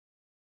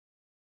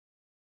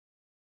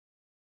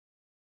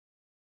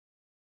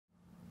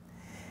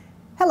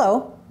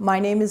Hello, my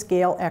name is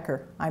Gayle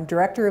Ecker. I'm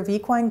Director of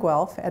Equine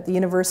Guelph at the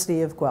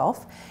University of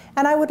Guelph,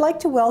 and I would like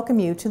to welcome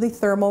you to the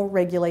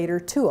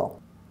Thermoregulator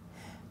tool.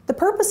 The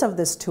purpose of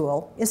this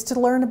tool is to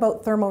learn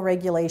about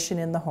thermoregulation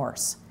in the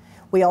horse.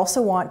 We also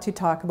want to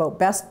talk about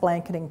best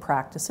blanketing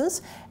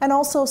practices and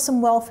also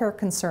some welfare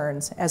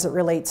concerns as it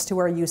relates to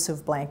our use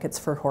of blankets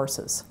for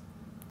horses.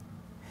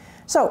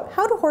 So,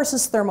 how do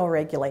horses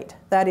thermoregulate?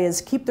 That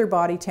is, keep their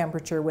body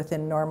temperature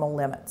within normal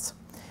limits.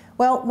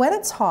 Well, when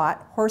it's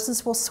hot,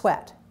 horses will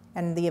sweat,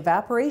 and the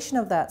evaporation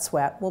of that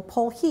sweat will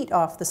pull heat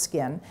off the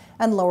skin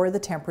and lower the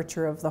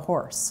temperature of the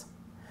horse.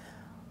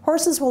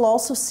 Horses will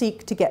also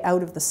seek to get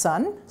out of the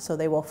sun, so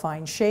they will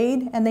find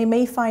shade, and they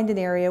may find an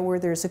area where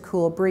there's a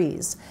cool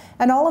breeze.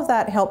 And all of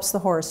that helps the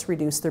horse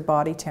reduce their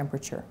body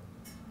temperature.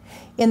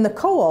 In the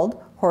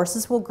cold,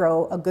 horses will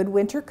grow a good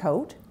winter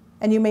coat,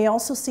 and you may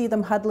also see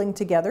them huddling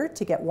together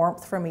to get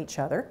warmth from each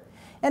other.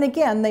 And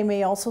again, they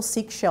may also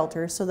seek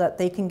shelter so that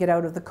they can get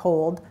out of the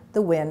cold,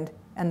 the wind,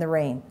 and the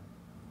rain.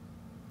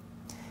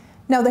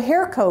 Now, the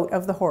hair coat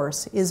of the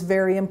horse is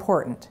very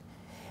important.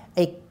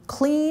 A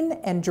clean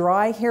and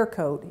dry hair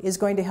coat is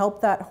going to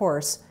help that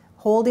horse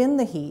hold in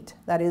the heat,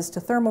 that is, to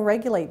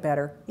thermoregulate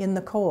better in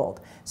the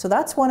cold. So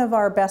that's one of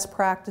our best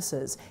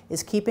practices,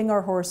 is keeping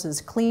our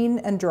horses clean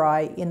and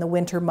dry in the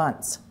winter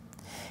months.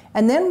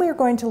 And then we're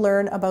going to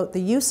learn about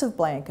the use of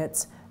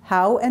blankets,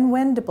 how and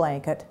when to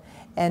blanket,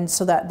 and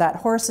so that that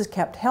horse is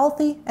kept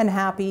healthy and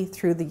happy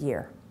through the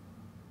year.